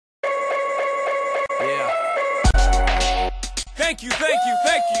Thank you,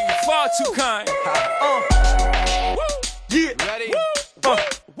 far too kind. Yeah. Ready?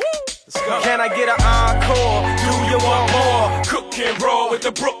 Let's go. Can I get an encore? Do you want more? Cook and roll with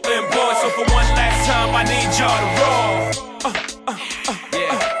the Brooklyn boys. So for one last time, I need y'all to roll.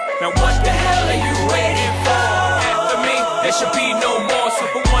 Yeah. Now what the hell are you waiting for? After me, there should be no more. So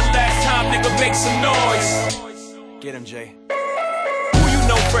for one last time, nigga, make some noise. Get him, Jay. Who you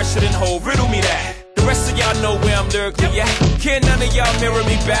know fresher than Ho? Riddle me that. The rest of y'all know where I'm lyrically at. Can none of y'all mirror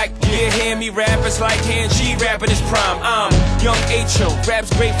me back? Yeah, hear me rap, it's like hearing G rapping his prime. I'm young H.O., rap's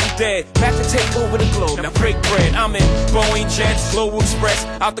Grateful Dead, back to take over the globe, now break bread. I'm in Boeing Jets, Global Express,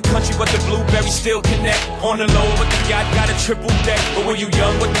 out the country but the blueberries still connect. On the low but the yacht got a triple deck, but when you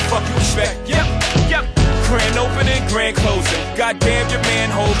young, what the fuck you expect? Yep. Grand opening, grand closing. Goddamn your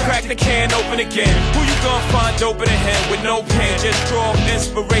manhole, crack the can open again. Who you gonna find open in him with no pen? Just draw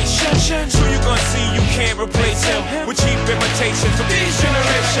inspiration. Who you gonna see you can't replace him with cheap imitations of these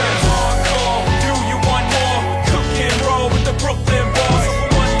generations? Hardcore, do you want more? Cook and roll with the Brooklyn boys. So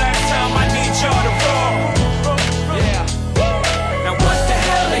for one last time, I need y'all to roll. Yeah. Now what the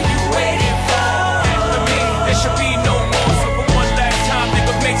hell are you waiting for? After me, there should be no more. So for one last time,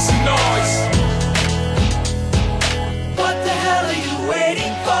 nigga, make some noise.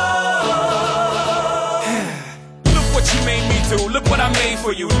 Look what I made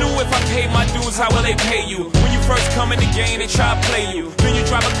for you. Knew if I paid my dues, how will they pay you? When you first come in the game, they try to play you. Then you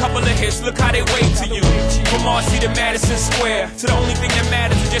drop a couple of hits, look how they wait to you. From Marcy to Madison Square, to the only thing that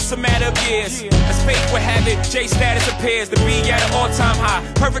matters is just a matter of years. As fate would have it, J status appears to be at an all-time high.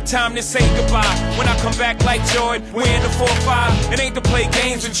 Perfect time to say goodbye. When I come back like Jordan, we're in the 4-5. It ain't to play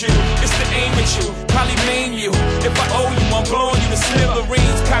games with you, it's to aim at you, probably maim you. If I owe you, I'm blowing you to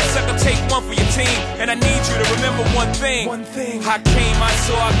smithereens. Cocksucker, take one for your team, and I need you to remember one thing. I came, I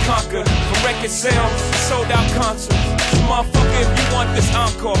saw, I conquered. From record sales, sold out concerts. So motherfucker, if you want this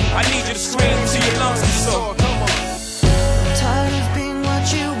encore, I need you to scream till your lungs are sore.